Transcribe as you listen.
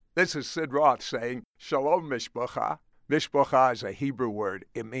This is Sid Roth saying, Shalom Mishpacha. Mishpacha is a Hebrew word.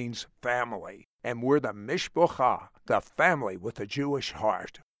 It means family. And we're the Mishpacha, the family with a Jewish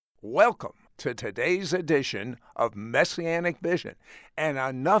heart. Welcome to today's edition of Messianic Vision and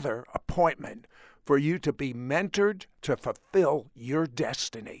another appointment for you to be mentored to fulfill your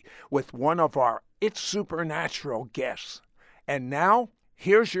destiny with one of our It's Supernatural guests. And now,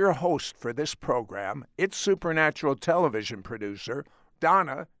 here's your host for this program, It's Supernatural television producer,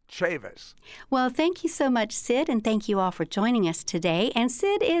 Donna Chavis. Well, thank you so much, Sid, and thank you all for joining us today. And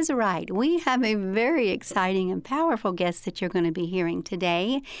Sid is right. We have a very exciting and powerful guest that you're going to be hearing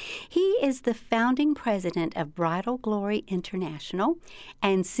today. He is the founding president of Bridal Glory International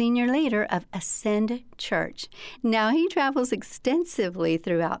and senior leader of Ascend Church. Now, he travels extensively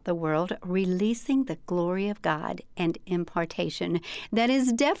throughout the world, releasing the glory of God and impartation that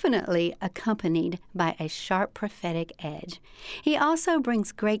is definitely accompanied by a sharp prophetic edge. He also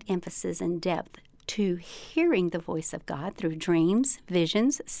brings great emphasis and depth to hearing the voice of God through dreams,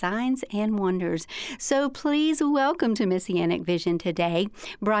 visions, signs, and wonders. So please welcome to Messianic Vision today,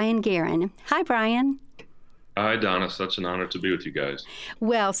 Brian Guerin. Hi, Brian. Hi, Donna. Such an honor to be with you guys.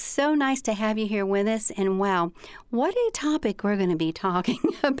 Well, so nice to have you here with us. And wow, what a topic we're going to be talking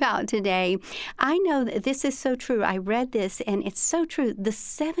about today. I know that this is so true. I read this, and it's so true. The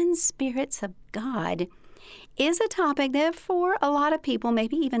seven spirits of God is a topic that for a lot of people,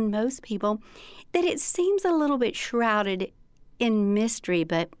 maybe even most people, that it seems a little bit shrouded in mystery.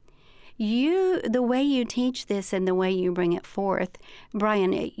 But the way you teach this and the way you bring it forth,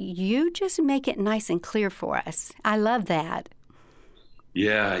 Brian, you just make it nice and clear for us. I love that.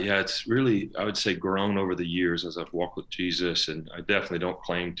 Yeah, it's really, I would say, grown over the years as I've walked with Jesus, and I definitely don't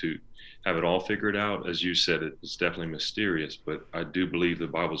claim to have it all figured out. As you said, it's definitely mysterious, but I do believe the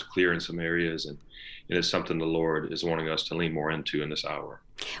Bible's clear in some areas, and it is something the Lord is wanting us to lean more into in this hour.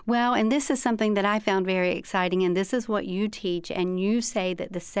 Well, and this is something that I found very exciting, and this is what you teach, and you say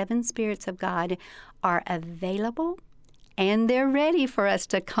that the seven spirits of God are available, and they're ready for us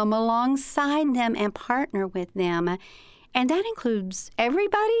to come alongside them and partner with them. And that includes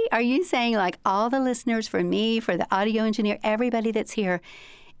everybody? Are you saying like all the listeners, for me, for the audio engineer, everybody that's here?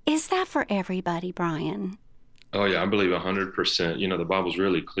 Is that for everybody, Brian? Oh, yeah, I believe 100%. You know, the Bible's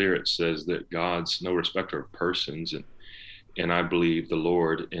really clear. It says that God's no respecter of persons. And I believe the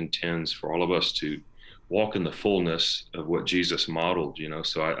Lord intends for all of us to walk in the fullness of what Jesus modeled, you know.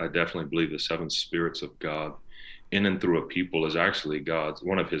 So I definitely believe the seven spirits of God in and through a people is actually God's,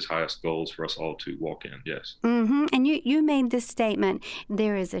 one of his highest goals for us all to walk in, yes. Mm-hmm. And you made this statement,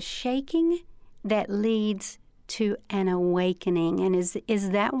 there is a shaking that leads to an awakening. And is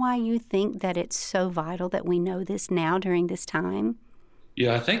that why you think that it's so vital that we know this now during this time?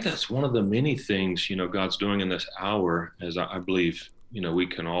 Yeah, I think that's one of the many things, you know, God's doing in this hour, as I believe, you know, we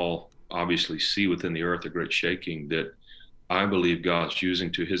can all obviously see within the earth a great shaking that I believe God's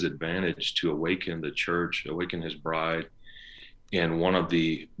using to his advantage to awaken the church, awaken his bride. And one of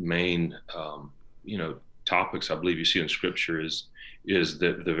the main, topics I believe you see in scripture is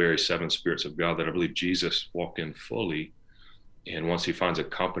that the very seven spirits of God that I believe Jesus walked in fully. And once he finds a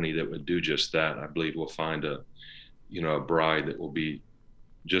company that would do just that, I believe we'll find a bride that will be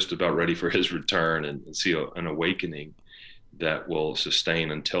just about ready for his return and see an awakening that will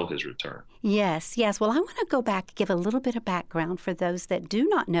sustain until his return. Yes. Well, I want to go back and give a little bit of background for those that do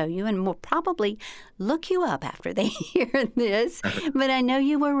not know you and will probably look you up after they hear this. But I know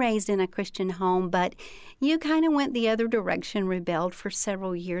you were raised in a Christian home, but you kind of went the other direction, rebelled for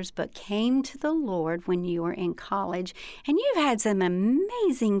several years, but came to the Lord when you were in college. And you've had some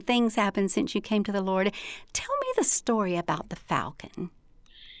amazing things happen since you came to the Lord. Tell me the story about the Falcon.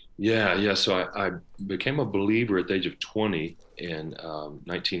 Yeah. So I became a believer at the age of 20 in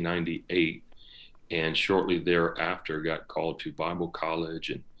 1998, and shortly thereafter got called to Bible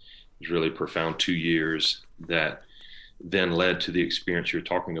college, and it was really profound 2 years that then led to the experience you're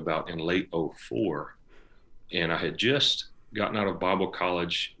talking about in late '04. And I had just gotten out of Bible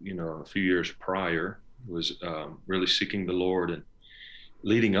college, you know, a few years prior, was really seeking the Lord. And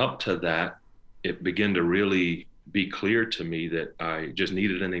leading up to that, it began to really be clear to me that I just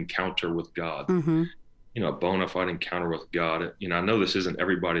needed an encounter with God, you know, a bona fide encounter with God. You know, I know this isn't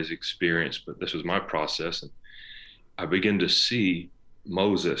everybody's experience, but this was my process. And I began to see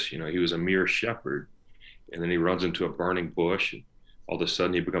Moses, you know, he was a mere shepherd, and then he runs into a burning bush, and all of a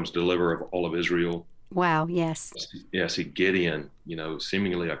sudden he becomes deliverer of all of Israel. Wow, yes. Yeah, see Gideon, you know,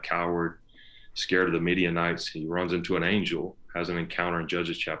 seemingly a coward, scared of the Midianites. He runs into an angel, has an encounter in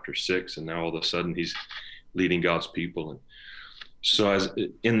Judges chapter 6, and now all of a sudden he's leading God's people. And So as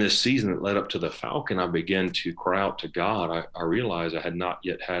in this season that led up to the Falcon, I began to cry out to God. I realized I had not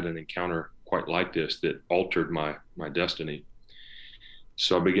yet had an encounter quite like this that altered my destiny.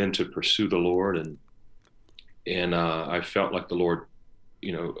 So I began to pursue the Lord, and I felt like the Lord,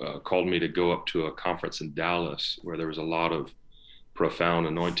 called me to go up to a conference in Dallas where there was a lot of profound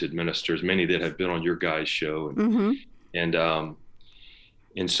anointed ministers, many that have been on your guys' show,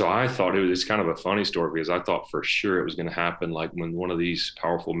 and so I thought it's kind of a funny story, because I thought for sure it was going to happen like when one of these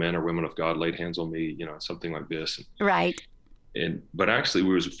powerful men or women of God laid hands on me, something like this. Right. But actually, it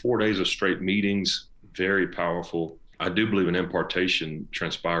was 4 days of straight meetings, very powerful. I do believe an impartation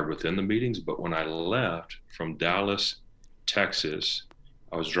transpired within the meetings, but when I left from Dallas, Texas,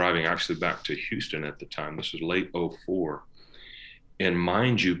 I was driving actually back to Houston at the time. This was late 2004. And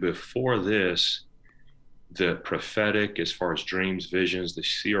mind you, before this, the prophetic, as far as dreams, visions, the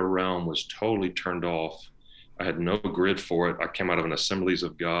seer realm was totally turned off. I had no grid for it. I came out of an Assemblies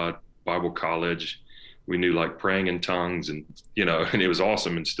of God Bible college. We knew like praying in tongues and it was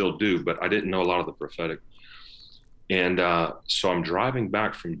awesome and still do, but I didn't know a lot of the prophetic. And so I'm driving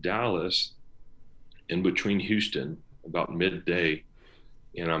back from Dallas in between Houston about midday,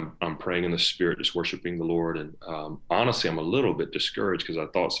 and I'm praying in the Spirit, just worshiping the Lord. And honestly, I'm a little bit discouraged because I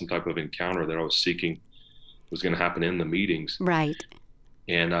thought some type of encounter that I was seeking was going to happen in the meetings. Right.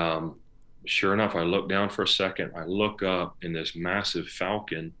 And sure enough, I look down for a second. I look up, and this massive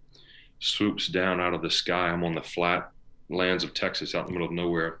Falcon swoops down out of the sky. I'm on the flat lands of Texas out in the middle of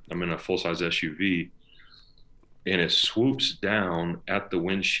nowhere. I'm in a full-size SUV, and it swoops down at the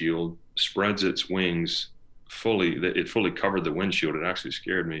windshield, spreads its wings fully. It fully covered the windshield. It actually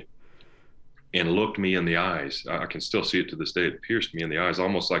scared me, and looked me in the eyes. I can still see it to this day. It pierced me in the eyes,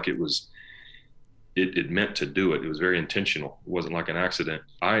 almost like it meant to do it. It was very intentional. It wasn't like an accident.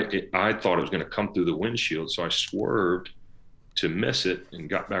 I thought it was going to come through the windshield, so I swerved to miss it and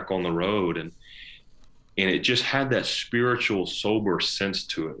got back on the road. And it just had that spiritual, sober sense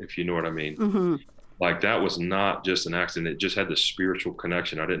to it, if you know what I mean. Mm-hmm. Like that was not just an accident. It just had this spiritual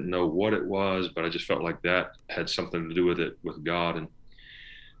connection. I didn't know what it was, but I just felt like that had something to do with it, with God.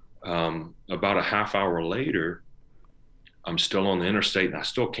 And about a half hour later, I'm still on the interstate, and I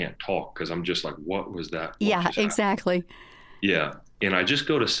still can't talk because I'm just like, what was that? Yeah, exactly. Yeah. And I just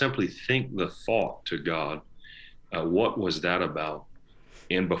go to simply think the thought to God. What was that about?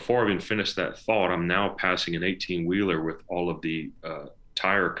 And before I even finished that thought, I'm now passing an 18-wheeler with all of the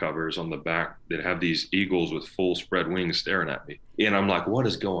tire covers on the back that have these eagles with full spread wings staring at me. And I'm like, what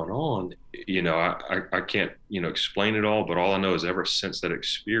is going on? I can't, explain it all, but all I know is ever since that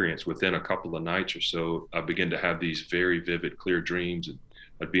experience, within a couple of nights or so, I began to have these very vivid, clear dreams, and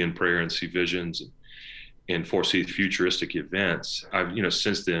I'd be in prayer and see visions and foresee futuristic events. I've,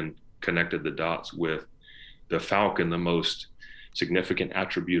 since then connected the dots with the Falcon. The most significant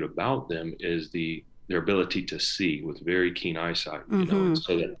attribute about them is their ability to see with very keen eyesight, and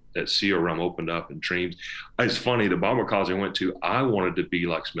so that seer realm opened up in dreams. It's funny, the Bible college I went to, I wanted to be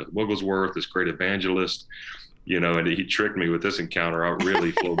like Smith Wigglesworth, this great evangelist, and he tricked me with this encounter. I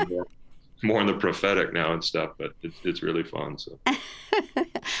really flow more in the prophetic now and stuff, but it's really fun. So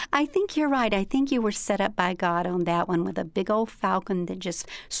I think you're right. I think you were set up by God on that one, with a big old Falcon that just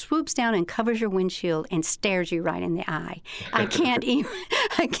swoops down and covers your windshield and stares you right in the eye. I can't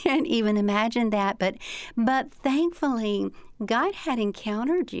even imagine that. But thankfully, God had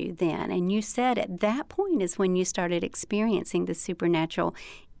encountered you then, and you said at that point is when you started experiencing the supernatural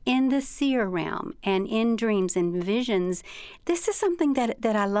in the seer realm and in dreams and visions. This is something that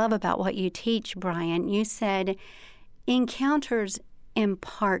I love about what you teach, Brian. You said encounters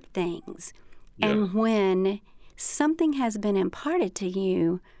impart things. Yeah. And when something has been imparted to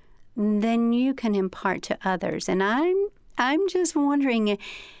you, then you can impart to others. And I'm just wondering,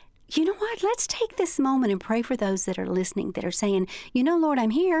 you know what? Let's take this moment and pray for those that are listening, that are saying, Lord,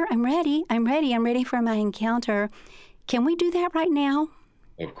 I'm here. I'm ready for my encounter. Can we do that right now?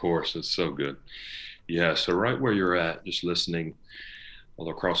 Of course. It's so good. Yeah. So right where you're at, just listening all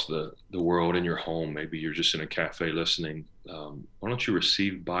across the world, in your home, maybe you're just in a cafe listening. Why don't you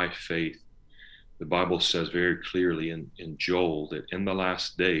receive by faith? The Bible says very clearly in Joel that in the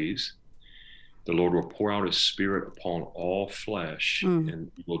last days, the Lord will pour out his Spirit upon all flesh,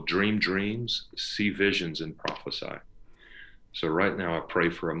 and you will dream dreams, see visions, and prophesy. So right now, I pray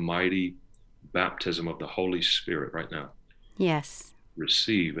for a mighty baptism of the Holy Spirit right now. Yes.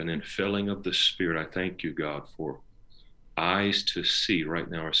 Receive an infilling of the Spirit. I thank you, God, for eyes to see right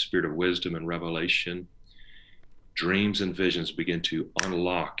now, a spirit of wisdom and revelation. Dreams and visions begin to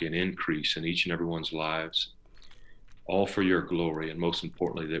unlock and increase in each and everyone's lives, all for your glory, and most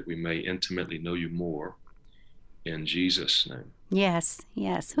importantly, that we may intimately know you more. In Jesus' name. Yes,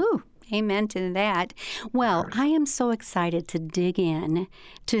 yes. Whew. Amen to that. Well, I am so excited to dig in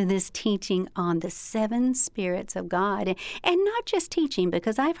to this teaching on the seven spirits of God. And not just teaching,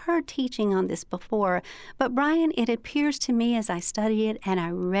 because I've heard teaching on this before. But Brian, it appears to me as I study it and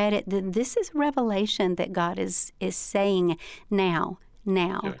I read it that this is revelation that God is saying now.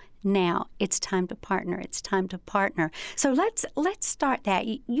 Now, it's time to partner. It's time to partner. So let's start that.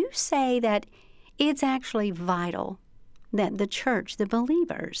 You say that it's actually vital that the church, the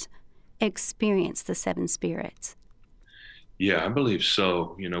believers, experience the seven spirits. Yeah, I believe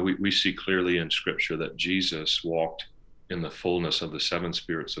so. We see clearly in Scripture that Jesus walked in the fullness of the seven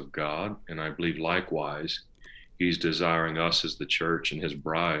spirits of God. And I believe likewise, he's desiring us as the church and his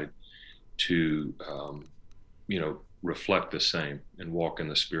bride to, reflect the same and walk in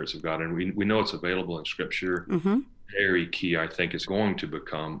the spirits of God. And we know it's available in Scripture. Mm-hmm. Very key. I think it's going to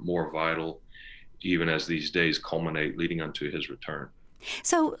become more vital even as these days culminate leading unto his return.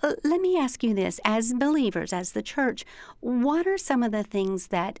 So let me ask you this. As believers, as the church, what are some of the things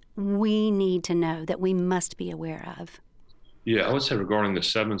that we need to know, that we must be aware of? Yeah, I would say regarding the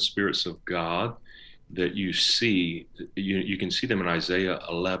seven spirits of God that you see, you can see them in Isaiah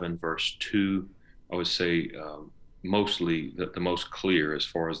 11, verse 2. I would say mostly the most clear as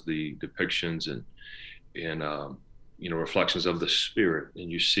far as the depictions and reflections of the Spirit.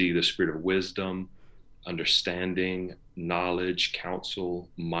 And you see the spirit of wisdom, understanding, knowledge, counsel,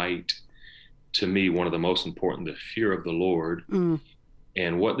 might. To me, one of the most important, the fear of the Lord.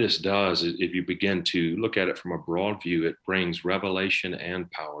 And what this does is, if you begin to look at it from a broad view, it brings revelation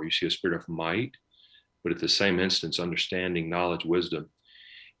and power. You see a spirit of might, but at the same instance, understanding, knowledge, wisdom.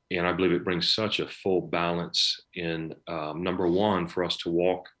 And I believe it brings such a full balance in, number one, for us to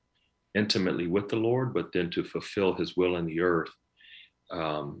walk intimately with the Lord, but then to fulfill his will in the earth.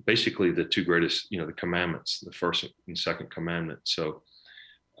 Basically the two greatest, the commandments, the first and second commandment. So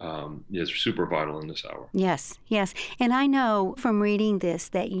it's super vital in this hour. Yes. And I know from reading this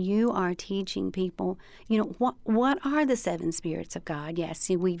that you are teaching people, what are the seven spirits of God? Yes,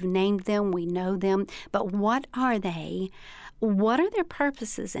 we've named them, we know them, but what are they? What are their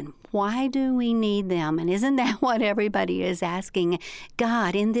purposes and why do we need them? And isn't that what everybody is asking?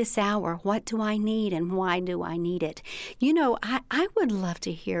 God, in this hour, what do I need and why do I need it? I would love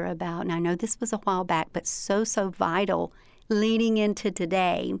to hear about, and I know this was a while back, but so vital leading into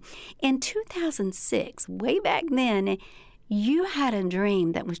today. In 2006, way back then, you had a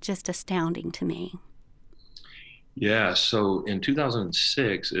dream that was just astounding to me. Yeah, so in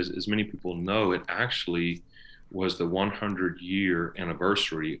 2006, as many people know, it actually was the 100-year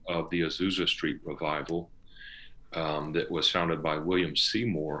anniversary of the Azusa Street revival that was founded by William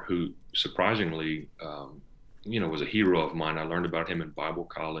Seymour, who surprisingly, was a hero of mine. I learned about him in Bible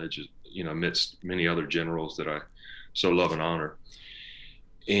college, amidst many other generals that I so love and honor.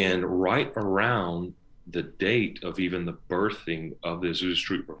 And right around the date of even the birthing of the Azusa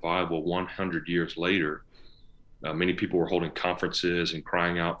Street revival, 100 years later, many people were holding conferences and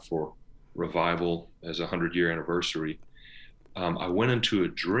crying out for revival as a 100-year anniversary. I went into a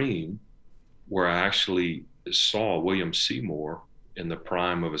dream where I actually saw William Seymour in the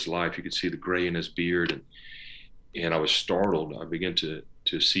prime of his life. You could see the gray in his beard, and I was startled. I began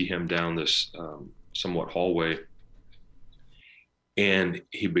to see him down this somewhat hallway, and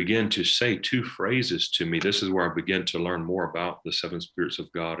he began to say two phrases to me. This is where I began to learn more about the seven spirits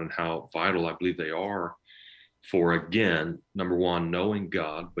of God and how vital I believe they are for, again, number one, knowing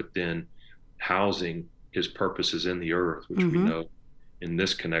God, but then housing his purposes in the earth, which we know in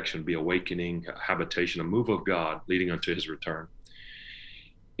this connection be awakening, habitation, a move of God leading unto his return.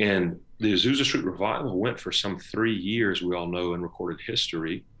 And the Azusa Street revival went for some 3 years, we all know, in recorded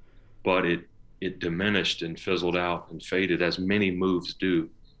history, but it diminished and fizzled out and faded, as many moves do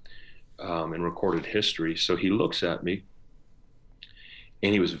in recorded history. So he looks at me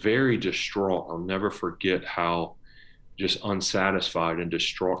and he was very distraught. I'll never forget how just unsatisfied and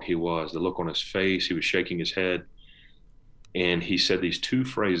distraught he was. The look on his face, he was shaking his head. And he said these two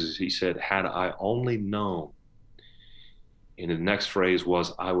phrases. He said, "Had I only known." And the next phrase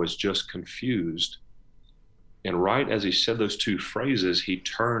was, "I was just confused." And right as he said those two phrases, he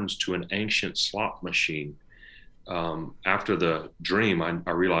turns to an ancient slot machine. After the dream,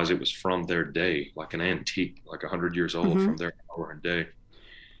 I realized it was from their day, like an antique, like 100 years old from their hour and day.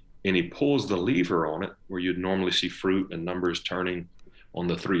 And he pulls the lever on it where you'd normally see fruit and numbers turning on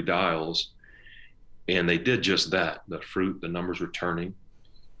the three dials. And they did just that. The fruit, the numbers were turning.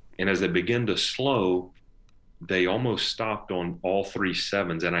 And as they began to slow, they almost stopped on all three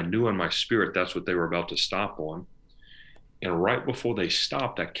sevens. And I knew in my spirit that's what they were about to stop on. And right before they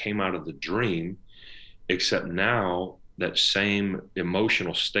stopped, I came out of the dream, except now that same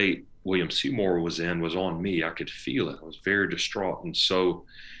emotional state William Seymour was in was on me. I could feel it. I was very distraught and so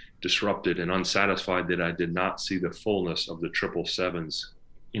disrupted and unsatisfied that I did not see the fullness of the 777s,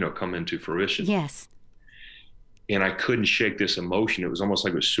 come into fruition. Yes. And I couldn't shake this emotion. It was almost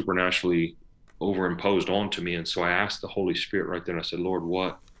like it was supernaturally overimposed onto me. And so I asked the Holy Spirit right then. I said, Lord,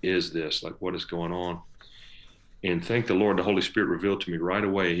 what is this? Like, what is going on? And thank the Lord, the Holy Spirit revealed to me right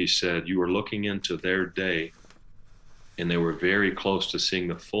away. He said, you were looking into their day, and they were very close to seeing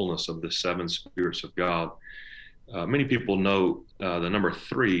the fullness of the 7 spirits of God. Many people know the number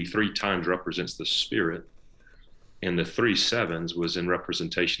 3 times represents the Spirit, and the 3 sevens was in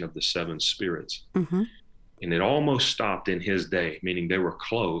representation of the 7 spirits. Mm-hmm. And it almost stopped in his day, meaning they were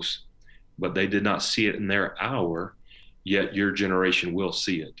close, but they did not see it in their hour, yet your generation will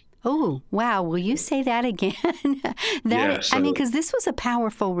see it. Oh, wow. Will you say that again? Because this was a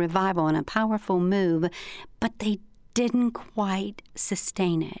powerful revival and a powerful move, but they didn't quite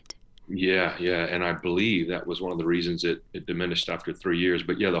sustain it. Yeah. And I believe that was one of the reasons it diminished after 3 years.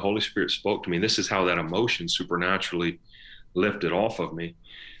 But the Holy Spirit spoke to me. This is how that emotion supernaturally lifted off of me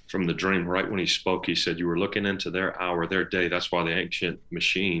from the dream. Right when he spoke, he said, you were looking into their hour, their day. That's why the ancient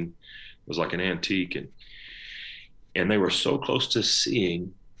machine was like an antique. And they were so close to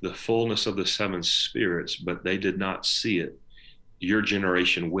seeing the fullness of the 7 spirits, but they did not see it. Your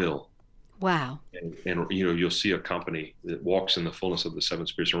generation will. Wow. And you'll see a company that walks in the fullness of the 7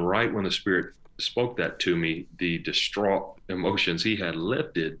 spirits. And right when the Spirit spoke that to me, the distraught emotions he had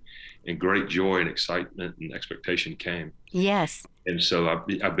lifted, and great joy and excitement and expectation came. Yes. And so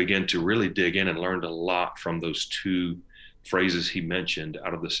I began to really dig in and learned a lot from those 2 phrases he mentioned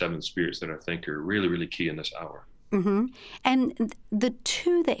out of the 7 spirits that I think are really, really key in this hour. Mm-hmm. And the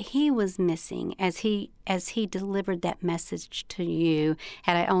 2 that he was missing as he delivered that message to you,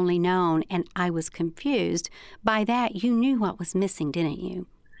 had I only known, and I was confused, by that you knew what was missing, didn't you?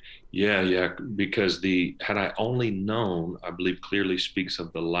 Yeah, because had I only known, I believe clearly speaks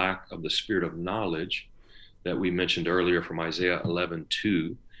of the lack of the spirit of knowledge that we mentioned earlier from Isaiah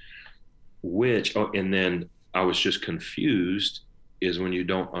 11:2, and then I was just confused. Is when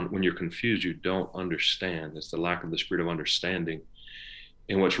you're confused, you don't understand. It's the lack of the spirit of understanding.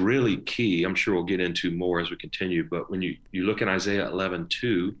 And what's really key, I'm sure we'll get into more as we continue, but when you look at Isaiah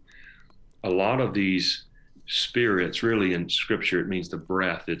 11:2, a lot of these spirits, really in Scripture, it means the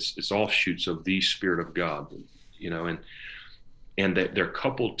breath. It's offshoots of the Spirit of God, and that they're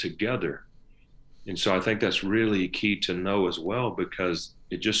coupled together. And so I think that's really key to know as well, because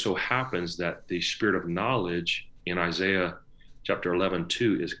it just so happens that the spirit of knowledge in Isaiah chapter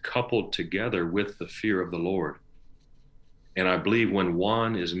 11:2 is coupled together with the fear of the Lord. And I believe when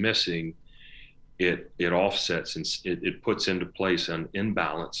one is missing, it offsets and it puts into place an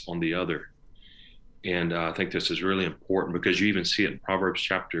imbalance on the other. And I think this is really important, because you even see it in Proverbs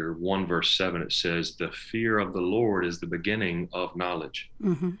chapter 1, verse 7. It says, the fear of the Lord is the beginning of knowledge.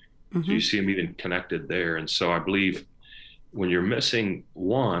 Mm-hmm. Mm-hmm. So you see them even connected there. And so I believe when you're missing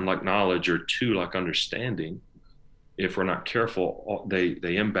 1, like knowledge, or 2, like understanding, if we're not careful,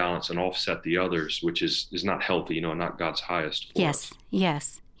 they imbalance and offset the others, which is not healthy, not God's highest for us.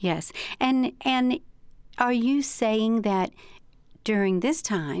 Yes. And are you saying that during this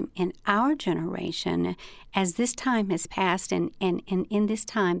time in our generation, as this time has passed and in this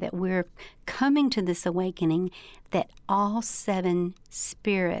time that we're coming to this awakening, that all 7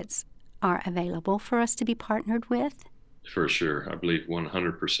 spirits are available for us to be partnered with? For sure. I believe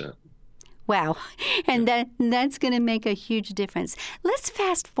 100%. Wow. And that's going to make a huge difference. Let's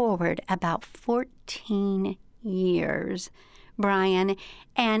fast forward about 14 years, Brian,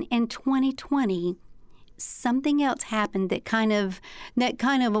 and in 2020, something else happened that kind of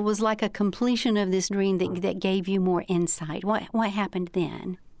was like a completion of this dream that gave you more insight. What happened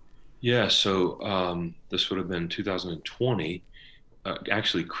then? Yeah, so this would have been 2020,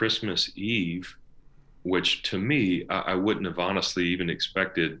 actually Christmas Eve, which to me, I wouldn't have honestly even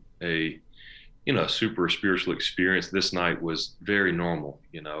expected a super spiritual experience. This night was very normal.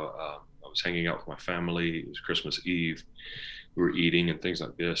 I was hanging out with my family. It was Christmas Eve. We were eating and things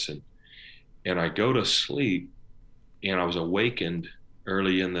like this. And I go to sleep, and I was awakened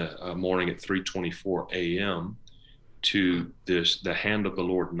early in the morning at 3:24 a.m. to the hand of the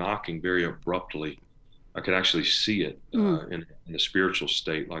Lord knocking very abruptly. I could actually see it in the spiritual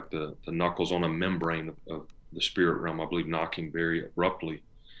state, like the knuckles on a membrane of the spirit realm, I believe, knocking very abruptly.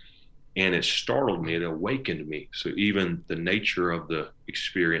 And it startled me. It awakened me. So even the nature of the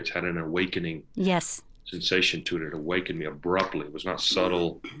experience had an awakening sensation to it. It awakened me abruptly. It was not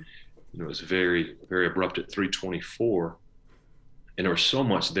subtle. It was very, very abrupt at 3:24. And there was so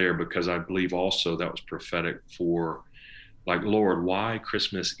much there, because I believe also that was prophetic for like, Lord, why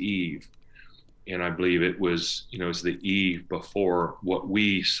Christmas Eve? And I believe it was, it's the eve before what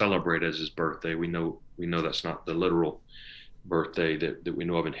we celebrate as his birthday. We know that's not the literal birthday that we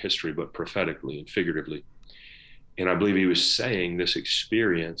know of in history, but prophetically and figuratively. And I believe he was saying this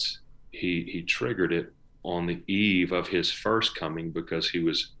experience, he triggered it on the eve of his first coming, because it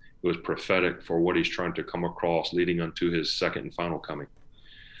was prophetic for what he's trying to come across leading unto his second and final coming.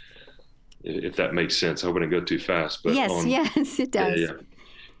 If that makes sense. I hope I didn't go too fast. But yes, it does.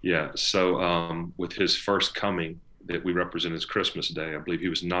 Yeah. So with his first coming that we represent as Christmas Day, I believe he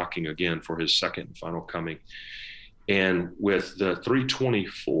was knocking again for his second and final coming. And with the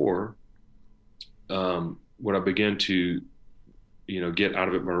 324, what I began to, get out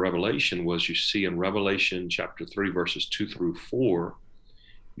of it by revelation was, you see in Revelation chapter 3, verses 2 through 4,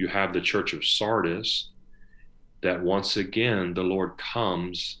 you have the church of Sardis, that once again the Lord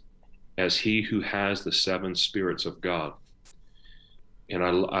comes as he who has the 7 spirits of God. And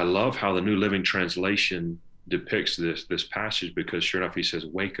I love how the New Living Translation depicts this passage, because sure enough, he says,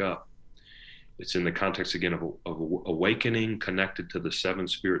 wake up. It's in the context again of awakening, connected to the 7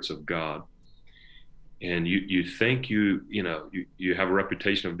 spirits of God. And you think you have a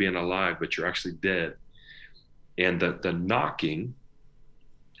reputation of being alive, but you're actually dead. And the knocking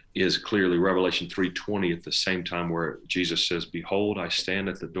is clearly Revelation 3:20, at the same time where Jesus says, behold, I stand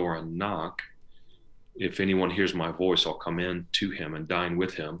at the door and knock. If anyone hears my voice, I'll come in to him and dine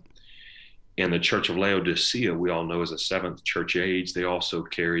with him. And the church of Laodicea, we all know, is a 7th church age. They also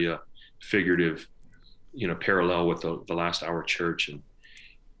carry a figurative, parallel with the last hour church.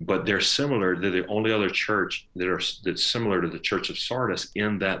 But they're similar. They're the only other church that's similar to the church of Sardis,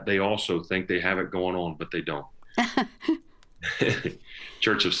 in that they also think they have it going on, but they don't.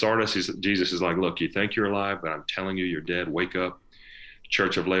 Church of Sardis, Jesus is like, look, you think you're alive, but I'm telling you, you're dead. Wake up.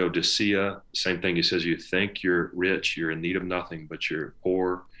 Church of Laodicea, same thing. He says, you think you're rich, you're in need of nothing, but you're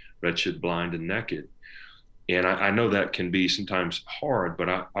poor, wretched, blind, and naked. And I know that can be sometimes hard, but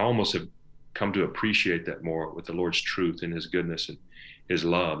I almost have come to appreciate that more with the Lord's truth and his goodness and his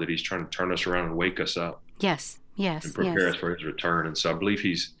love, that he's trying to turn us around and wake us up. Yes. And prepare us for his return. And so I believe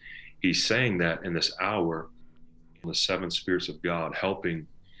he's saying that in this hour, the 7 spirits of God, helping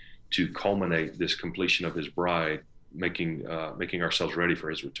to culminate this completion of his bride, making ourselves ready for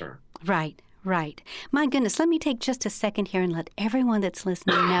his return. Right. My goodness, let me take just a second here and let everyone that's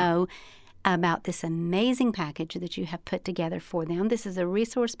listening know about this amazing package that you have put together for them. This is a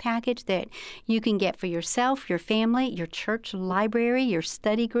resource package that you can get for yourself, your family, your church library, your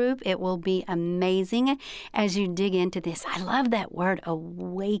study group. It will be amazing as you dig into this. I love that word,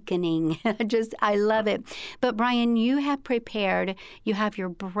 awakening. I love it. But Brian, you have your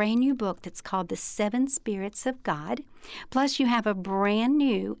brand new book that's called The 7 Spirits of God. Plus, you have a brand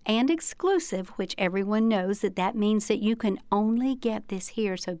new and exclusive, which everyone knows that means that you can only get this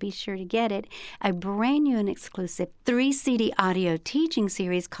here, so be sure to get it, a brand new and exclusive 3-CD audio teaching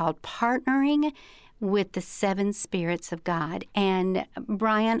series called Partnering with the 7 Spirits of God. And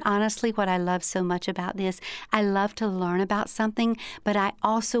Brian, honestly, what I love so much about this, I love to learn about something, but I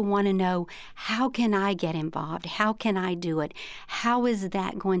also want to know, how can I get involved? How can I do it? How is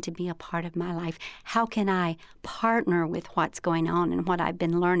that going to be a part of my life? How can I partner with what's going on and what I've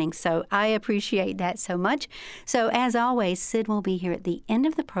been learning? So I appreciate that so much. So as always, Sid will be here at the end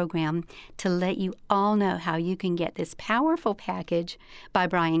of the program to let you all know how you can get this powerful package by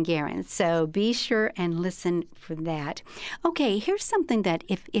Brian Guerin. So be sure and listen for that. Okay, here's something that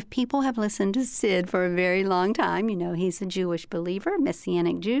if people have listened to Sid for a very long time, he's a Jewish believer,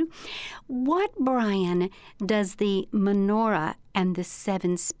 Messianic Jew. What, Brian, does the menorah and the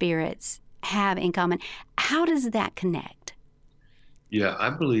 7 spirits have in common? How does that connect? Yeah,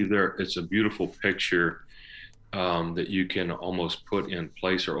 I believe it's a beautiful picture that you can almost put in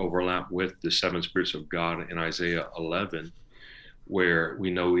place or overlap with the 7 spirits of God in Isaiah 11, where we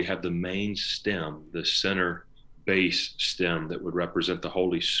know we have the main stem, the center base stem that would represent the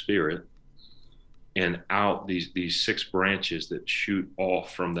Holy Spirit, and out these 6 branches that shoot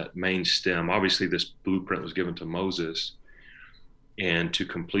off from that main stem. Obviously, this blueprint was given to Moses, and to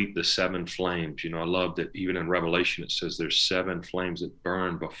complete the 7 flames. I love that even in Revelation it says there's 7 flames that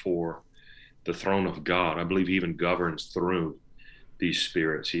burn before the throne of God. I believe he even governs through these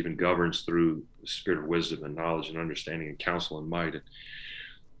spirits. He even governs through the spirit of wisdom and knowledge and understanding and counsel and might.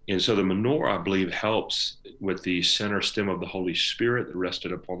 And so the menorah, I believe, helps with the center stem of the Holy Spirit that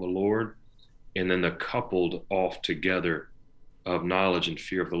rested upon the Lord, and then the coupled off together of knowledge and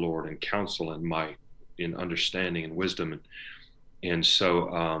fear of the Lord, and counsel and might, in understanding and wisdom. And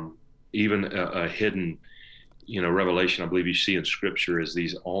so even a hidden, revelation I believe you see in Scripture is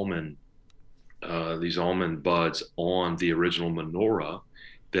these almond these almond buds on the original menorah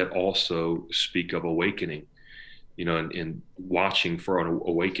that also speak of awakening, and watching for an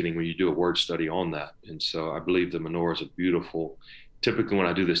awakening when you do a word study on that. And so I believe the menorah is a beautiful, typically when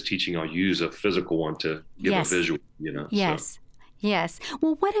I do this teaching, I'll use a physical one to give a visual, Yes. So. Yes.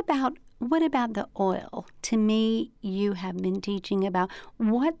 Well, what about the oil? To me, you have been teaching about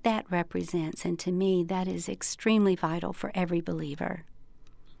what that represents, and to me, that is extremely vital for every believer.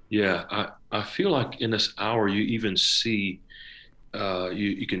 Yeah, I feel like in this hour you even see,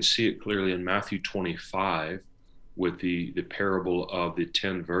 you can see it clearly in Matthew 25 with the parable of the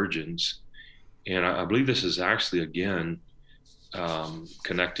 10 virgins. And I believe this is actually, again,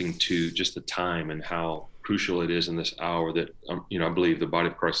 connecting to just the time and how crucial it is in this hour that, I believe the body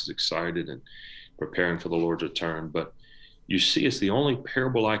of Christ is excited and preparing for the Lord's return. But you see, it's the only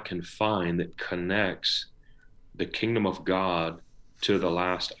parable I can find that connects the kingdom of God to the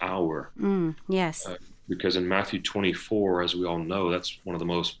last hour. Yes. Because in Matthew 24, as we all know, that's one of the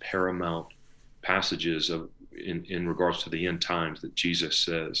most paramount passages in regards to the end times that Jesus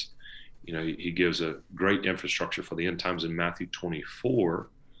says. He gives a great infrastructure for the end times in Matthew 24.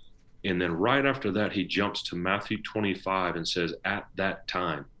 And then right after that, he jumps to Matthew 25 and says, at that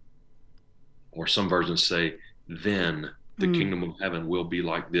time, or some versions say, then the kingdom of heaven will be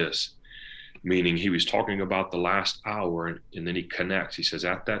like this. Meaning he was talking about the last hour, and then he connects. He says,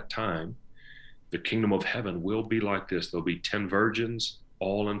 at that time, the kingdom of heaven will be like this. There'll be 10 virgins,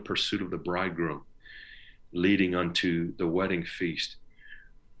 all in pursuit of the bridegroom, leading unto the wedding feast.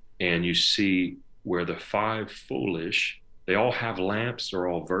 And you see where the 5 foolish, they all have lamps. They're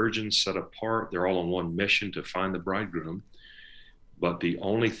all virgins set apart. They're all on one mission to find the bridegroom. But the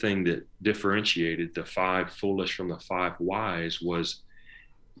only thing that differentiated the 5 foolish from the 5 wise was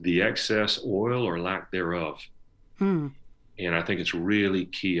the excess oil or lack thereof. And I think it's really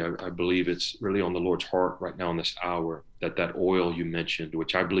key. I believe it's really on the Lord's heart right now in this hour that oil you mentioned,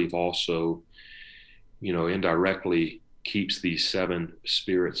 which I believe also, indirectly keeps these 7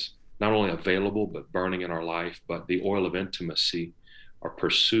 spirits not only available, but burning in our life, but the oil of intimacy, our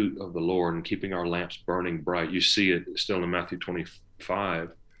pursuit of the Lord and keeping our lamps burning bright. You see it still in Matthew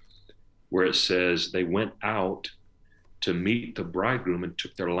 25, where it says they went out to meet the bridegroom and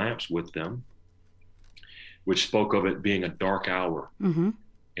took their lamps with them, which spoke of it being a dark hour.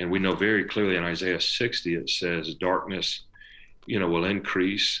 And we know very clearly in Isaiah 60, it says darkness, will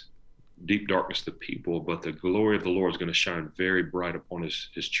increase, deep darkness the people, but the glory of the Lord is going to shine very bright upon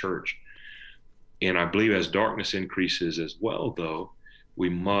his church. And I believe as darkness increases as well, though, we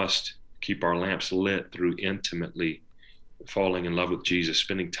must keep our lamps lit through intimately falling in love with Jesus,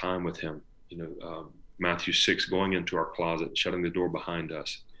 spending time with him. Matthew 6, going into our closet, shutting the door behind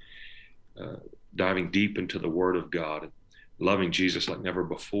us, diving deep into the Word of God, loving Jesus like never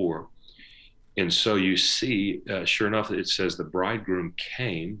before. And so you see, sure enough, it says the bridegroom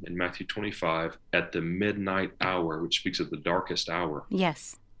came in Matthew 25 at the midnight hour, which speaks of the darkest hour.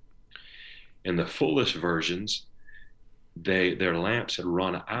 Yes. And the foolish virgins, their lamps had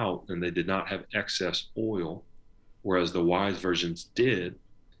run out and they did not have excess oil, whereas the wise virgins did,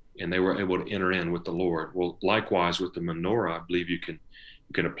 and they were able to enter in with the Lord. Well, likewise with the menorah, I believe you can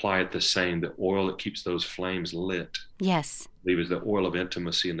apply it the same. The oil that keeps those flames lit. Yes. I believe is the oil of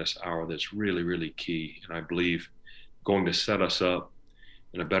intimacy in this hour that's really, really key. And I believe going to set us up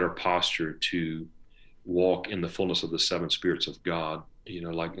in a better posture to walk in the fullness of the 7 spirits of God,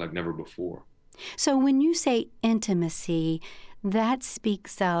 like never before. So when you say intimacy, that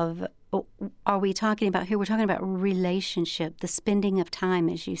speaks of, are we talking about here? We're talking about relationship, the spending of time,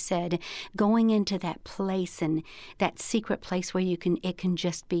 as you said, going into that place and that secret place where it can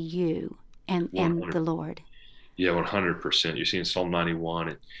just be you and the Lord. Yeah, 100%. You see in Psalm 91,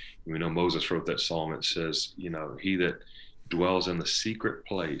 and we know Moses wrote that psalm. It says, he that dwells in the secret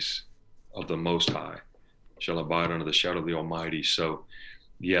place of the Most High shall abide under the shadow of the Almighty. So,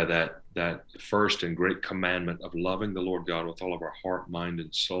 yeah, that first and great commandment of loving the Lord God with all of our heart, mind,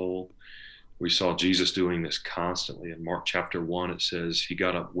 and soul. We saw Jesus doing this constantly. In Mark chapter 1, it says he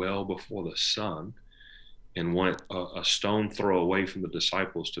got up well before the sun and went a stone throw away from the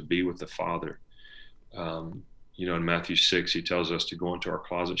disciples to be with the Father. In Matthew 6, he tells us to go into our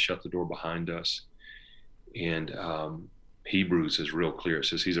closet, shut the door behind us. And Hebrews is real clear. It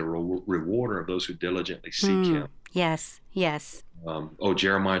says he's a rewarder of those who diligently seek him. Yes, yes.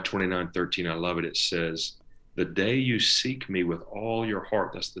 Jeremiah 29:13, I love it. It says, the day you seek me with all your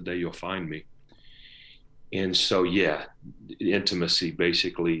heart, that's the day you'll find me. And so, yeah, intimacy,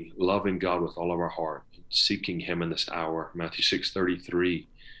 basically loving God with all of our heart, seeking him in this hour. Matthew 6:33,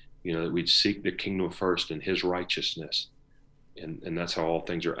 that we'd seek the kingdom first and his righteousness. and that's how all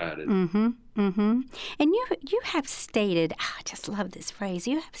things are added. Mm-hmm. Mm-hmm. And you have stated, I just love this phrase.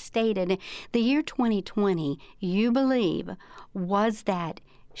 You have stated the year 2020, you believe, was that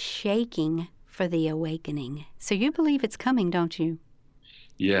shaking for the awakening. So you believe it's coming, don't you?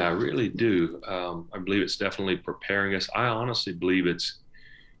 Yeah, I really do. I believe it's definitely preparing us. I honestly believe it's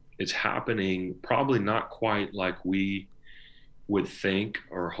happening, probably not quite like we would think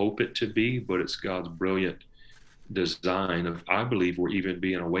or hope it to be, but it's God's brilliant design of, I believe we're even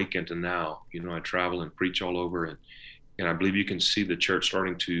being awakened to now. I travel and preach all over, and I believe you can see the church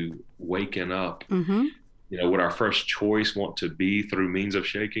starting to waken up. Mm-hmm. Would our first choice want to be through means of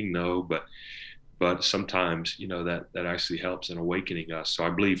shaking? No, but sometimes, that actually helps in awakening us. So I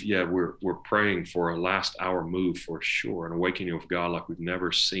believe, yeah, we're praying for a last hour move for sure, an awakening of God like we've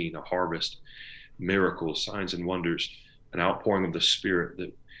never seen, a harvest, miracles, signs and wonders, an outpouring of the Spirit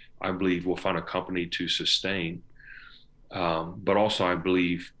that I believe will find a company to sustain. But also I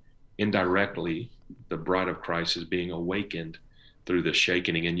believe indirectly the bride of Christ is being awakened through the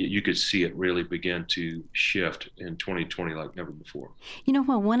shaking, and you could see it really begin to shift in 2020 like never before. You know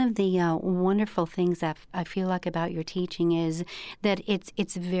what? One of the wonderful things I feel like about your teaching is that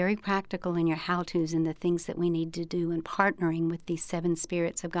it's very practical in your how-tos and the things that we need to do in partnering with these seven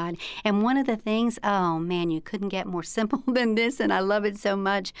spirits of God. And one of the things, oh man, you couldn't get more simple than this, and I love it so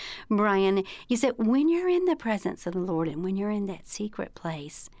much, Brian. You said when you're in the presence of the Lord and when you're in that secret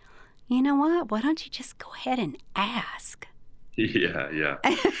place, you know what? Why don't you just go ahead and ask? Yeah.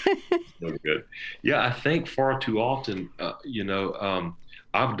 Really good. Yeah, I think far too often,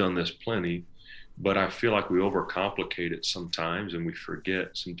 I've done this plenty, but I feel like we overcomplicate it sometimes, and we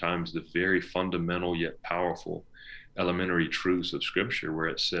forget sometimes the very fundamental yet powerful elementary truths of Scripture, where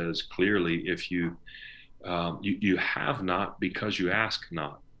it says clearly, if you have not because you ask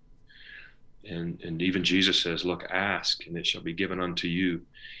not. And even Jesus says, look, ask and it shall be given unto you.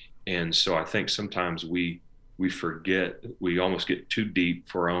 And so I think sometimes we forget, we almost get too deep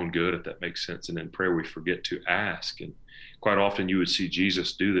for our own good, if that makes sense. And in prayer, we forget to ask. And quite often you would see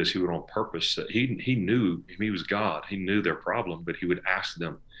Jesus do this. He would on purpose. He knew, he was God. He knew their problem, but he would ask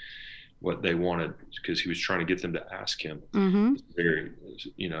them what they wanted because he was trying to get them to ask him. Mm-hmm. It's very,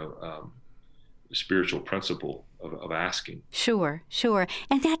 spiritual principle of asking. Sure.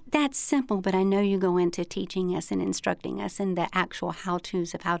 And that's simple, but I know you go into teaching us and instructing us in the actual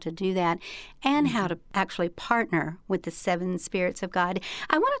how-tos of how to do that and how to actually partner with the seven spirits of God.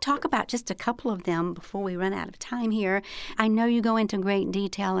 I want to talk about just a couple of them before we run out of time here. I know you go into great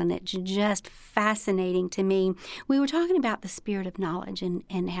detail, and it's just fascinating to me. We were talking about the spirit of knowledge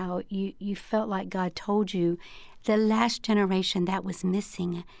and how you felt like God told you the last generation that was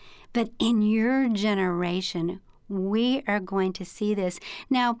missing. But in your generation, we are going to see this.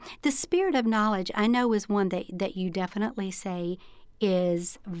 Now, the spirit of knowledge, I know, is one that you definitely say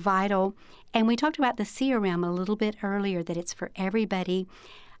is vital. And we talked about the seer realm a little bit earlier, that it's for everybody.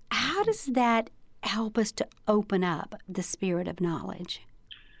 How does that help us to open up the spirit of knowledge?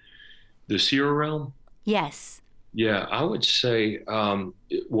 The seer realm? Yes. Yeah, I would say,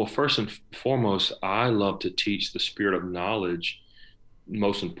 well, first and foremost, I love to teach the spirit of knowledge,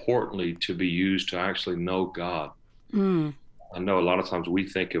 most importantly, to be used to actually know God. I know a lot of times we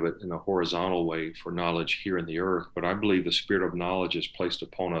think of it in a horizontal way for knowledge here in the earth, but I believe the spirit of knowledge is placed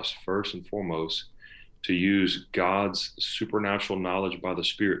upon us first and foremost to use God's supernatural knowledge by the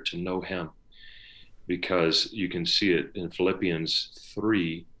Spirit to know him. Because you can see it in Philippians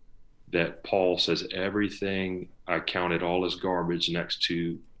 3 that Paul says, everything I counted all as garbage next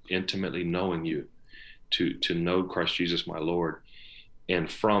to intimately knowing you, to know Christ Jesus my Lord. And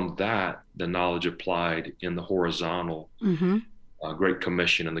from that, the knowledge applied in the horizontal, Great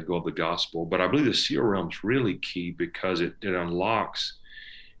Commission and the goal of the gospel. But I believe the seer realm is really key because it unlocks,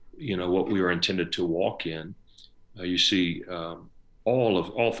 what we are intended to walk in. You see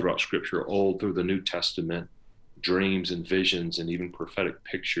all throughout Scripture, all through the New Testament, dreams and visions and even prophetic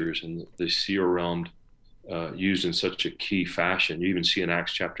pictures, and the seer realm used in such a key fashion. You even see in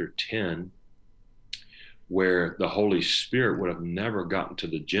Acts chapter 10, where the Holy Spirit would have never gotten to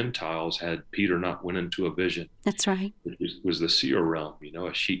the Gentiles had Peter not went into a vision. That's right. It was the seer realm.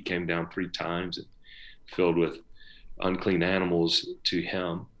 A sheet came down 3 times and filled with unclean animals to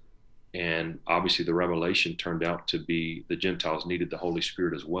him. And obviously the revelation turned out to be the Gentiles needed the Holy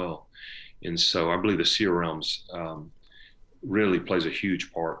Spirit as well. And so I believe the seer realms really plays a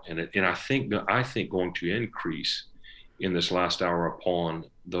huge part in it. And I think going to increase in this last hour upon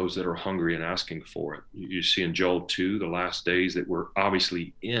those that are hungry and asking for it. You see in Joel 2, the last days that we're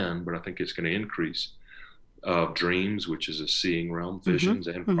obviously in, but I think it's going to increase, of dreams, which is a seeing realm, visions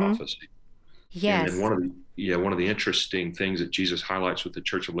and prophecy. And Yes. then one of the interesting things that Jesus highlights with the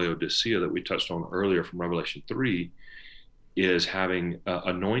church of Laodicea that we touched on earlier from Revelation 3 is having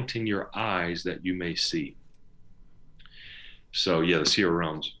anointing your eyes that you may see. So the seer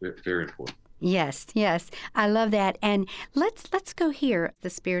realm's very important. Yes, yes. I love that. And let's go here. The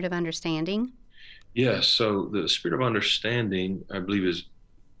spirit of understanding. Yes. So the spirit of understanding, I believe, is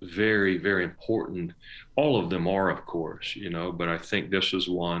very, very important. All of them are, of course, but I think this was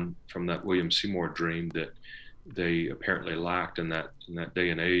one from that William Seymour dream that they apparently lacked in that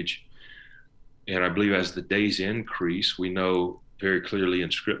day and age. And I believe as the days increase, we know very clearly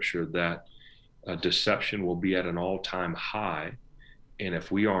in Scripture that deception will be at an all-time high. And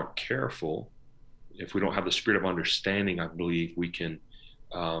if we aren't careful, if we don't have the spirit of understanding, I believe we can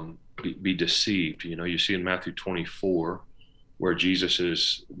be deceived. You see in Matthew 24, where Jesus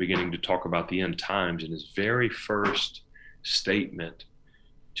is beginning to talk about the end times, and his very first statement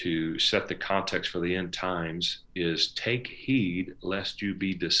to set the context for the end times is, take heed lest you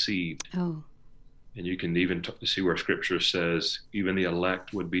be deceived. Oh. And you can even see where Scripture says even the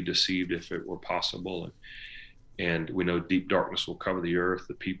elect would be deceived if it were possible. And we know deep darkness will cover the earth.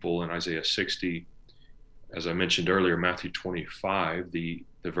 The people in Isaiah 60, as I mentioned earlier, Matthew 25, the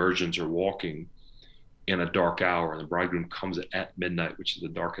virgins are walking in a dark hour, and the bridegroom comes at midnight, which is the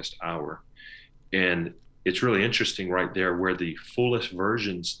darkest hour. And it's really interesting right there where the foolish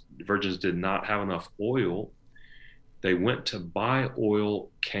virgins did not have enough oil. They went to buy oil,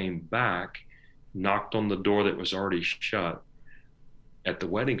 came back, knocked on the door that was already shut at the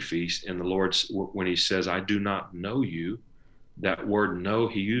wedding feast. And the Lord, when he says, I do not know you, that word know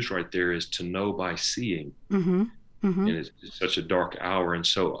he used right there is to know by seeing. Mm-hmm. Mm-hmm. And it's such a dark hour. And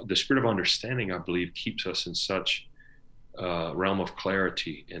so the spirit of understanding, I believe, keeps us in such a realm of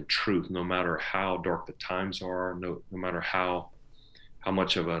clarity and truth, no matter how dark the times are, no matter how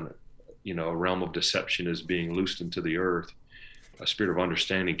much of a realm of deception is being loosed into the earth. A spirit of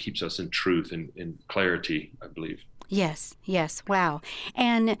understanding keeps us in truth and in clarity, I believe. Yes, yes. Wow.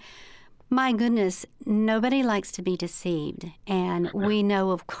 And my goodness, nobody likes to be deceived. And we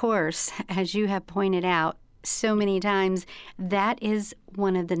know, of course, as you have pointed out so many times, that is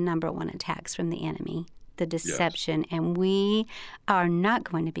one of the number one attacks from the enemy, the deception. Yes. And we are not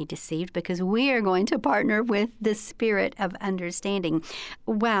going to be deceived because we are going to partner with the spirit of understanding.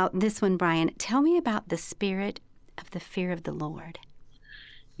 Wow, this one, Brian, tell me about the spirit of the fear of the Lord.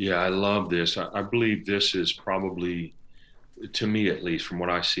 Yeah, I love this. I believe this is probably, to me at least, from what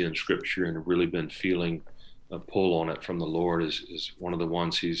I see in Scripture and have really been feeling a pull on it from the Lord, is one of the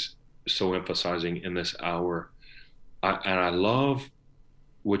ones he's so emphasizing in this hour. And I love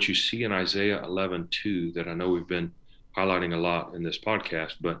what you see in Isaiah 11:2 that I know we've been highlighting a lot in this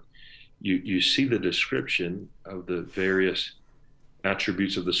podcast, but you see the description of the various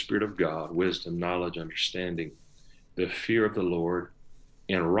attributes of the Spirit of God: wisdom, knowledge, understanding, the fear of the Lord.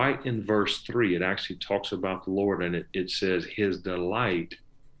 And right in verse 3, it actually talks about the Lord, and it says his delight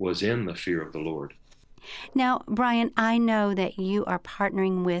was in the fear of the Lord. Now, Brian, I know that you are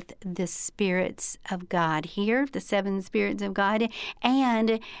partnering with the spirits of God here, the 7 spirits of God,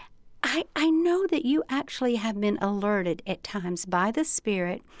 and I know that you actually have been alerted at times by the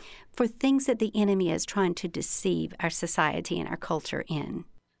Spirit for things that the enemy is trying to deceive our society and our culture in.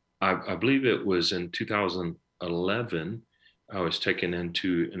 I believe it was in 2011, I was taken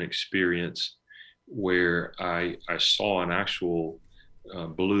into an experience where I saw an actual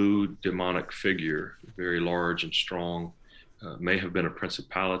blue demonic figure, very large and strong, may have been a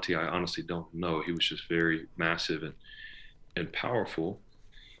principality. I honestly don't know. He was just very massive and powerful.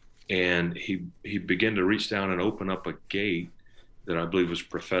 And he began to reach down and open up a gate that I believe was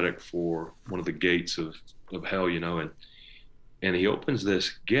prophetic for one of the gates of hell, and he opens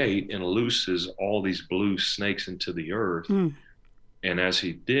this gate and looses all these blue snakes into the earth. Mm. And as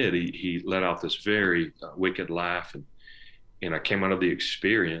he did, he let out this very wicked laugh. And I came out of the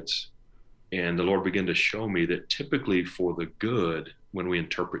experience, and the Lord began to show me that typically for the good, when we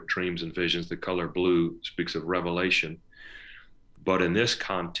interpret dreams and visions, the color blue speaks of revelation. But in this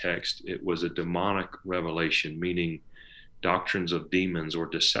context, it was a demonic revelation, meaning doctrines of demons or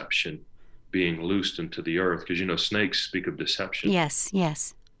deception being loosed into the earth. Because, snakes speak of deception. Yes,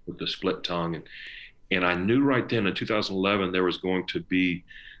 yes. With the split tongue. And I knew right then in 2011, there was going to be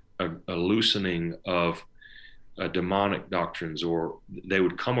a loosening of demonic doctrines, or they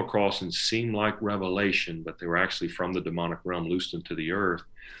would come across and seem like revelation, but they were actually from the demonic realm loosed into the earth.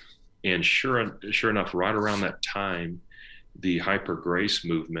 And sure enough, right around that time, the hyper grace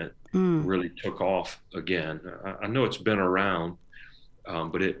movement really took off again. I know it's been around,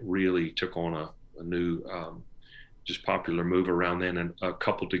 but it really took on a new, just popular move around then, and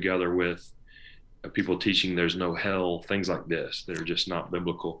coupled together with people teaching there's no hell, things like this that are just not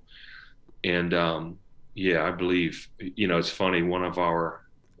biblical. And yeah, I believe, it's funny. One of our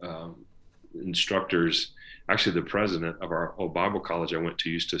instructors, actually the president of our old Bible college I went to,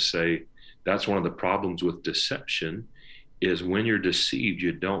 used to say that's one of the problems with deception is when you're deceived,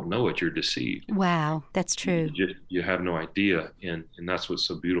 you don't know it, you're deceived. Wow, that's true. You have no idea. And that's what's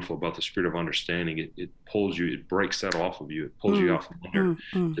so beautiful about the spirit of understanding. It pulls you, it breaks that off of you. It pulls you off under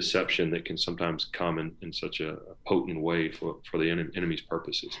deception that can sometimes come in such a potent way for the enemy's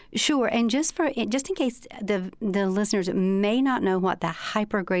purposes. Sure. And just in case the listeners may not know what the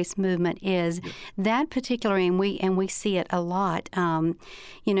hyper grace movement is, that particular, and we see it a lot,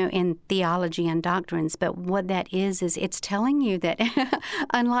 in theology and doctrines. But what that is it's telling you that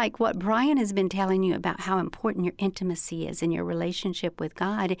unlike what Brian has been telling you about how important your intimacy is in your relationship with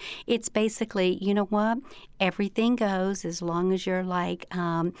God, it's basically, you know what? Everything goes as long as you're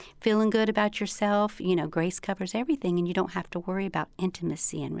feeling good about yourself. Grace covers everything, and you don't have to worry about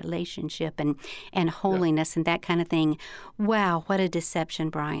intimacy and relationship and holiness and that kind of thing. Wow, what a deception,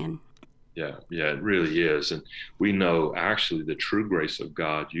 Brian. Yeah, it really is. And we know actually the true grace of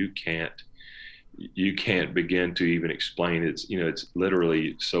God, you can't begin to even explain. It's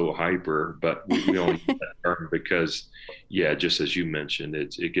literally so hyper, but we only use that term because, just as you mentioned,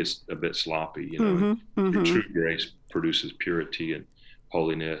 it gets a bit sloppy. True grace produces purity and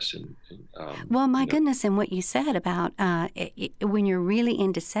holiness well, my goodness, and what you said about when you're really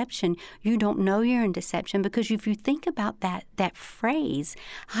in deception, you don't know you're in deception, because if you think about that phrase,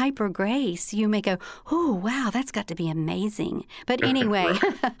 hyper grace, you may go, oh, wow, that's got to be amazing. But anyway,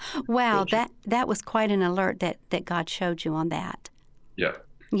 wow, that was quite an alert that God showed you on that. Yeah.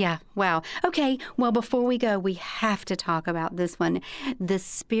 Yeah, wow. Okay, well, before we go, we have to talk about this one, the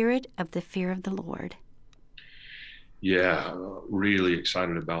spirit of the fear of the Lord. Yeah, really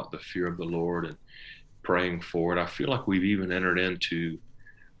excited about the fear of the Lord and praying for it. I feel like we've even entered into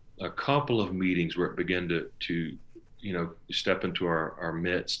a couple of meetings where it began to step into our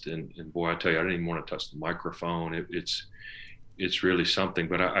midst. And boy, I tell you, I didn't even want to touch the microphone. It's really something.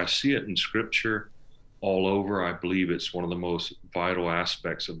 But I see it in Scripture all over. I believe it's one of the most vital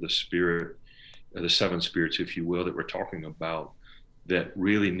aspects of the Spirit, the seven spirits, if you will, that we're talking about, that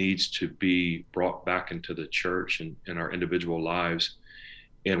really needs to be brought back into the church and in our individual lives.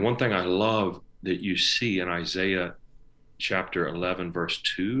 And one thing I love that you see in Isaiah chapter 11, verse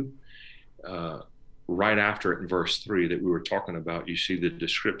 2, right after it in verse 3 that we were talking about, you see the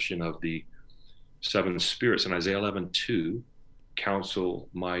description of the seven spirits in Isaiah 11:2, counsel,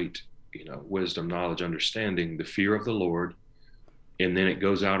 might, wisdom, knowledge, understanding, the fear of the Lord. And then it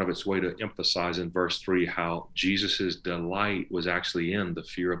goes out of its way to emphasize in verse 3 how Jesus's delight was actually in the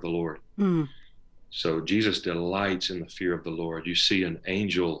fear of the Lord. So Jesus delights in the fear of the Lord. You see an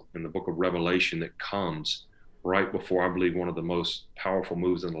angel in the book of Revelation that comes right before, I believe, one of the most powerful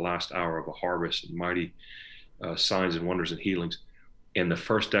moves in the last hour of a harvest and mighty signs and wonders and healings. And the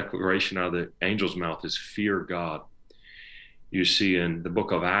first declaration out of the angel's mouth is fear God. You see in the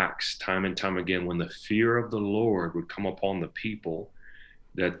book of Acts, time and time again, when the fear of the Lord would come upon the people,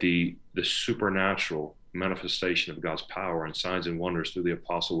 that the supernatural manifestation of God's power and signs and wonders through the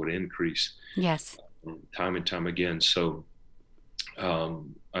apostle would increase. Yes. Time and time again. So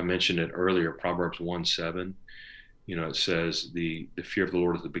I mentioned it earlier, Proverbs 1:7, it says the fear of the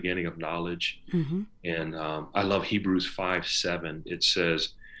Lord is the beginning of knowledge. And I love Hebrews 5:7. It says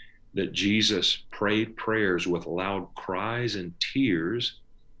that Jesus prayed prayers with loud cries and tears,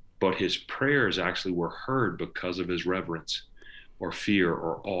 but his prayers actually were heard because of his reverence or fear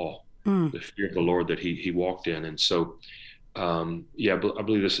or awe, the fear of the Lord that he walked in. And so, I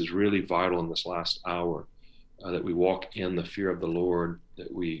believe this is really vital in this last hour, that we walk in the fear of the Lord,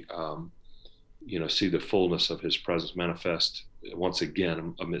 that we, see the fullness of his presence manifest once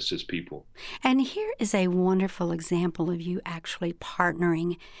again amidst his people. And here is a wonderful example of you actually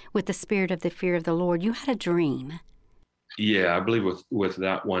partnering with the spirit of the fear of the Lord. You had a dream. Yeah, I believe with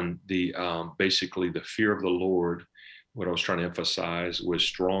that one, the basically the fear of the Lord, what I was trying to emphasize, was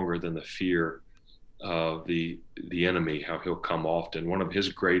stronger than the fear of the enemy, how he'll come often. One of his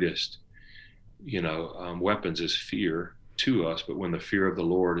greatest, weapons is fear to us. But when the fear of the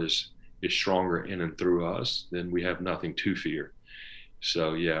Lord is stronger in and through us, then we have nothing to fear.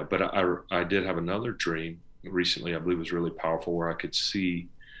 So, yeah, but I did have another dream recently, I believe was really powerful, where I could see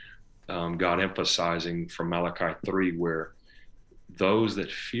God emphasizing from Malachi 3, where those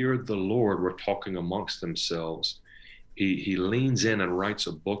that feared the Lord were talking amongst themselves. He leans in and writes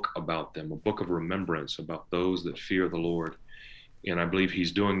a book about them, a book of remembrance about those that fear the Lord. And I believe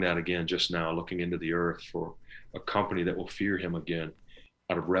he's doing that again just now, looking into the earth for a company that will fear him again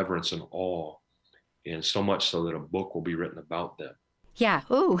out of reverence and awe. and so much so that a book will be written about them. Yeah.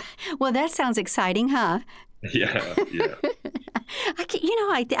 Ooh. Well, that sounds exciting, huh? Yeah, yeah.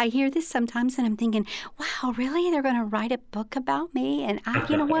 I hear this sometimes and I'm thinking, wow, really? They're going to write a book about me? And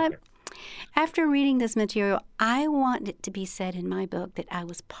you know what? After reading this material, I want it to be said in my book that I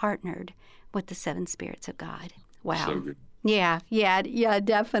was partnered with the seven spirits of God. Wow. So good. Yeah,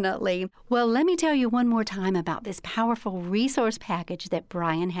 definitely. Well, let me tell you one more time about this powerful resource package that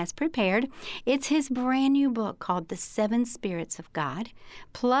Brian has prepared. It's his brand new book called The Seven Spirits of God,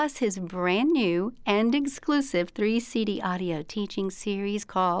 plus his brand new and exclusive 3 CD audio teaching series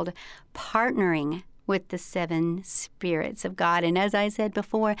called Partnering with the Seven Spirits of God. And as I said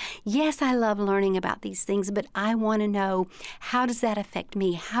before, yes, I love learning about these things, but I want to know, how does that affect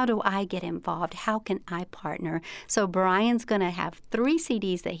me? How do I get involved? How can I partner? So Brian's going to have 3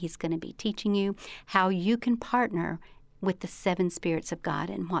 CDs that he's going to be teaching you how you can partner with the seven spirits of God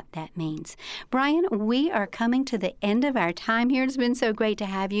and what that means. Brian, we are coming to the end of our time here. It's been so great to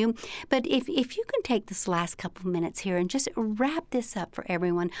have you. But if you can take this last couple of minutes here and just wrap this up for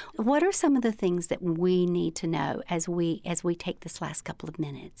everyone, what are some of the things that we need to know as we take this last couple of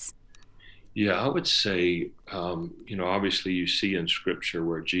minutes? Yeah, I would say, obviously you see in Scripture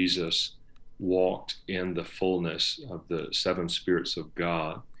where Jesus walked in the fullness of the seven spirits of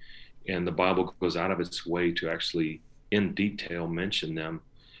God, and the Bible goes out of its way to actually in detail mention them,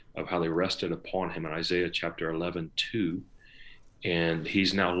 of how they rested upon him in Isaiah chapter 11:2. And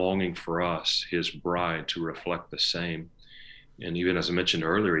he's now longing for us, his bride, to reflect the same. And even as I mentioned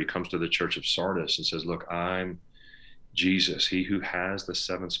earlier, he comes to the church of Sardis and says, look, I'm Jesus, he who has the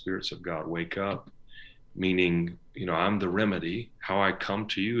seven spirits of God. Wake up, meaning, I'm the remedy. How I come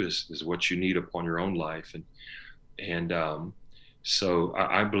to you is what you need upon your own life. So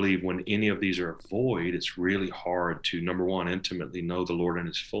I believe when any of these are void, it's really hard to, number one, intimately know the Lord in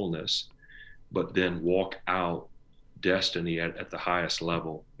his fullness, but then walk out destiny at the highest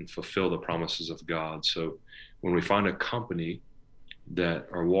level and fulfill the promises of God. So when we find a company that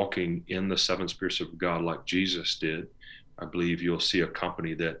are walking in the seven spirits of God like Jesus did, I believe you'll see a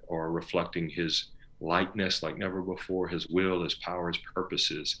company that are reflecting his likeness like never before, his will, his power, his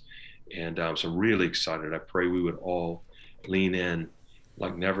purposes. And so I'm really excited. I pray we would all lean in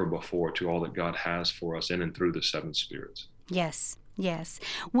like never before to all that God has for us in and through the seven spirits. Yes.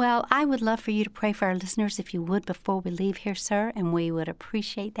 Well, I would love for you to pray for our listeners if you would before we leave here, sir, and we would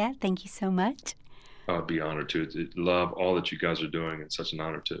appreciate that. Thank you so much. I'd be honored to. Love all that you guys are doing. It's such an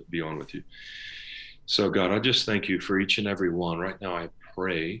honor to be on with you. So God, I just thank you for each and every one. Right now I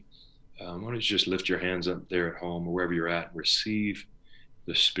pray, why don't you just lift your hands up there at home or wherever you're at, receive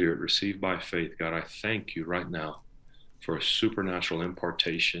the Spirit, receive by faith. God, I thank you right now for a supernatural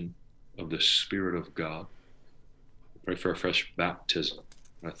impartation of the Spirit of God. I pray for a fresh baptism.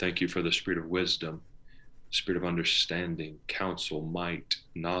 I thank you for the Spirit of wisdom, Spirit of understanding, counsel, might,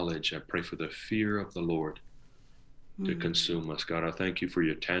 knowledge. I pray for the fear of the Lord to consume us. God, I thank you for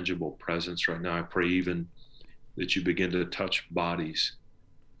your tangible presence right now. I pray even that you begin to touch bodies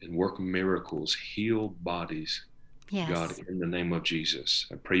and work miracles, heal bodies. Yes. God, in the name of Jesus,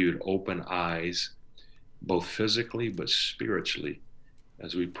 I pray you would open eyes, both physically but spiritually,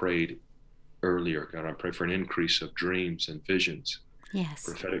 as we prayed earlier. God, I pray for an increase of dreams and visions, yes,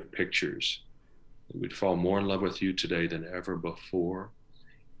 prophetic pictures. We'd fall more in love with you today than ever before,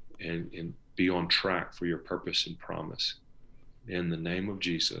 and be on track for your purpose and promise. In the name of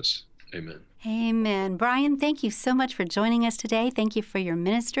Jesus, amen. Amen. Brian, thank you so much for joining us today. Thank you for your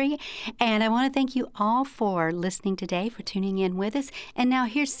ministry. And I want to thank you all for listening today, for tuning in with us. And now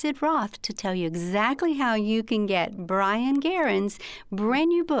here's Sid Roth to tell you exactly how you can get Brian Guerin's brand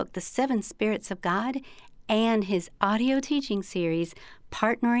new book, The Seven Spirits of God, and his audio teaching series,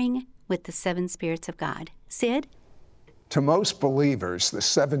 Partnering with the Seven Spirits of God. Sid? To most believers, the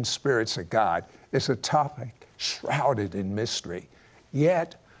seven spirits of God is a topic shrouded in mystery.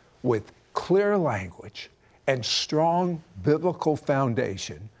 Yet, with clear language and strong biblical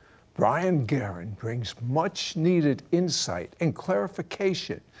foundation, Brian Guerin brings much needed insight and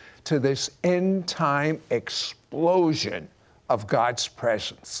clarification to this end-time explosion of God's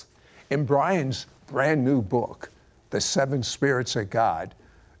presence. In Brian's brand new book, The Seven Spirits of God,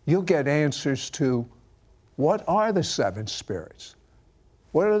 you'll get answers to what are the seven spirits?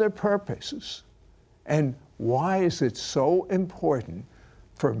 What are their purposes? And why is it so important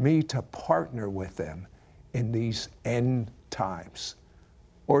for me to partner with them in these end times?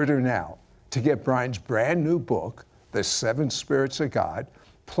 Order now to get Brian's brand new book, The Seven Spirits of God,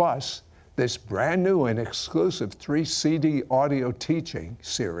 plus this brand new and exclusive 3 CD audio teaching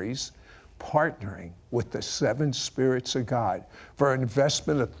series, partnering with the Seven Spirits of God for an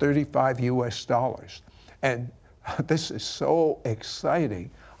investment of $35. And this is so exciting.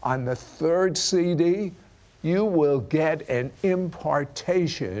 On the third CD, you will get an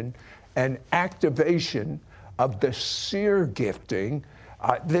impartation and activation of the seer gifting.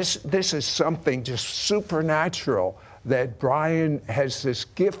 This is something just supernatural that Brian has this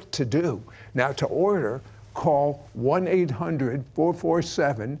gift to do. Now, to order, call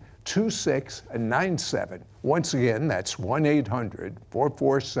 1-800-447-2697. Once again, that's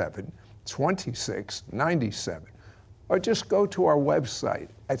 1-800-447-2697. Or just go to our website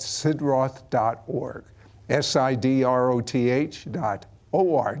at sidroth.org,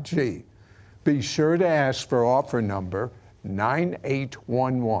 sidroth.org. Be sure to ask for offer number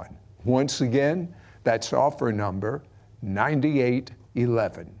 9811. Once again, that's offer number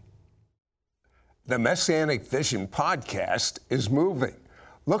 9811. The Messianic Vision podcast is moving.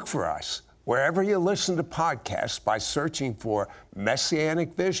 Look for us wherever you listen to podcasts by searching for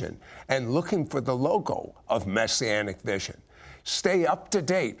Messianic Vision and looking for the logo of Messianic Vision. Stay up to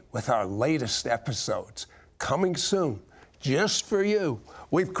date with our latest episodes. Coming soon, just for you,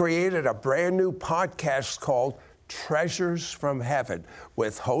 we've created a brand new podcast called Treasures from Heaven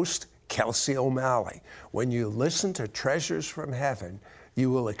with host Kelsey O'Malley. When you listen to Treasures from Heaven, you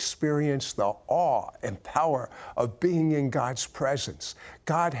will experience the awe and power of being in God's presence.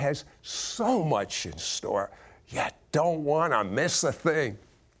 God has so much in store. You don't want to miss a thing.